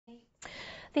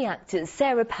The actors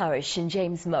Murray Parish and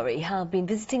James Murray have been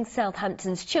visiting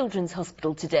Southampton's Children's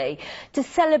Hospital today to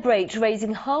celebrate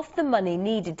raising half the money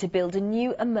needed to build a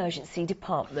new emergency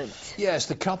department. Yes,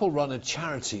 the couple run a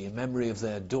charity in memory of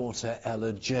their daughter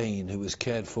Ella Jane, who was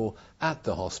cared for at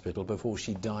the hospital before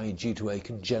she died due to a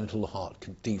congenital heart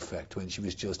defect when she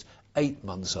was just 8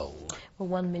 months old. Well,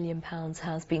 £1 million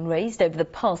has been raised over the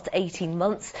past 18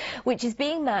 months, which is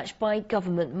being matched by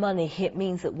government money. It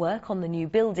means that work on the new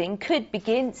building could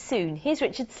begin soon. Here's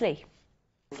Richard Slee.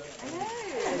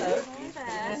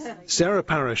 Sarah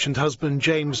Parish and husband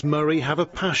James Murray have a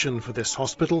passion for this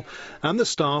hospital and the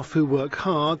staff who work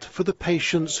hard for the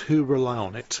patients who rely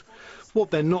on it.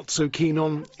 What they're not so keen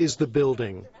on is the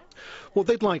building. What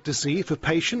they'd like to see for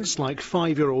patients like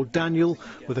 5-year-old Daniel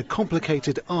with a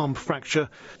complicated arm fracture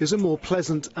is a more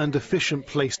pleasant and efficient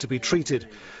place to be treated.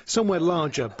 Somewhere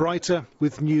larger, brighter,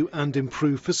 with new and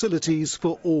improved facilities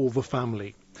for all the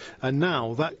family. And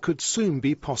now that could soon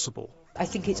be possible. I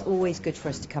think it's always good for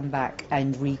us to come back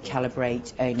and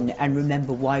recalibrate and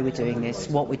remember why we're doing this,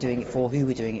 what we're doing it for, who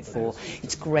we're doing it for.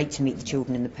 It's great to meet the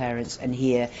children and the parents and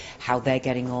hear how they're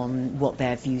getting on, what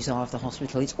their views are of the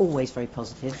hospital. It's always very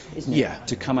positive, isn't it? Yeah,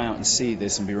 to come out and see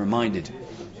this and be reminded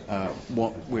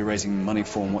what we're raising money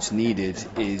for and what's needed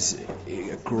is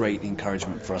a great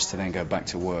encouragement for us to then go back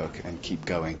to work and keep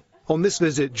going. On this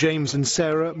visit, James and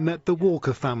Sarah met the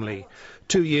Walker family.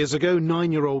 2 years ago,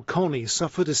 9-year-old Connie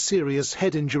suffered a serious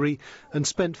head injury and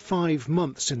spent 5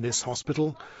 months in this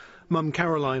hospital. Mum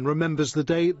Caroline remembers the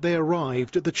day they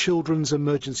arrived at the Children's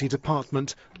Emergency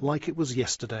Department like it was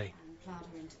yesterday.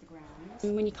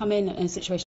 When you come in a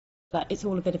situation like that, it's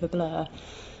all a bit of a blur.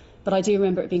 But I do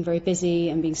remember it being very busy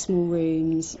and being small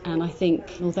rooms. And I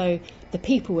think, although the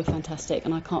people were fantastic,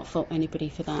 and I can't fault anybody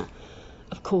for that,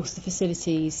 of course, the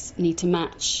facilities need to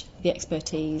match the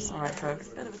expertise. All right, folks.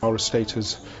 Our estate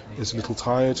is a little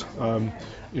tired.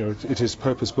 It is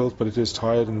purpose-built, but it is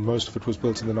tired, and most of it was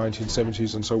built in the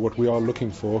 1970s. And so what we are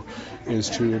looking for is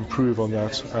to improve on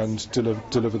that and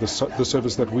deliver the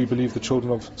service that we believe the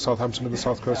children of Southampton and the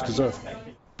South Coast deserve.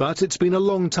 But it's been a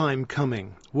long time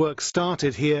coming. Work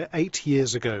started here 8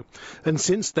 years ago. And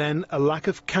since then, a lack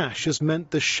of cash has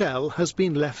meant the shell has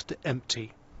been left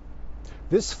empty.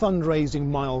 This fundraising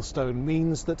milestone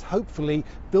means that hopefully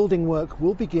building work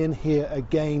will begin here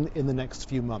again in the next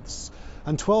few months.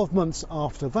 And 12 months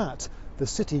after that, the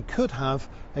city could have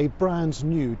a brand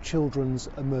new children's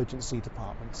emergency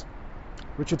department.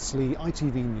 Richard Slee,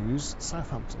 ITV News,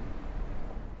 Southampton.